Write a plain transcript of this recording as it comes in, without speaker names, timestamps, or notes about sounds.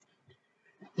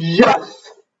Yes,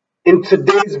 in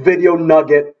today's video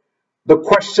nugget, the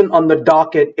question on the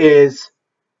docket is,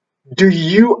 do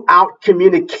you out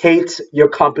communicate your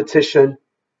competition?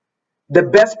 The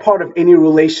best part of any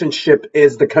relationship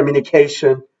is the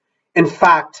communication. In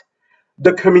fact,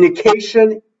 the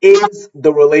communication is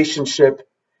the relationship.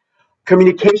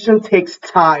 Communication takes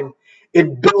time,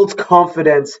 it builds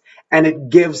confidence, and it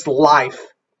gives life.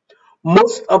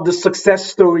 Most of the success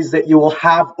stories that you will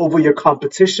have over your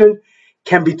competition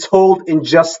can be told in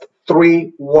just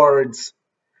three words: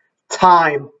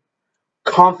 time,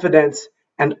 confidence,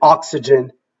 and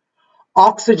oxygen.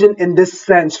 Oxygen, in this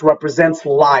sense, represents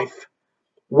life.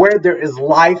 Where there is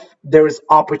life, there is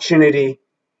opportunity.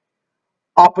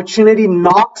 Opportunity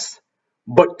knocks,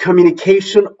 but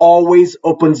communication always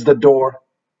opens the door.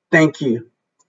 Thank you.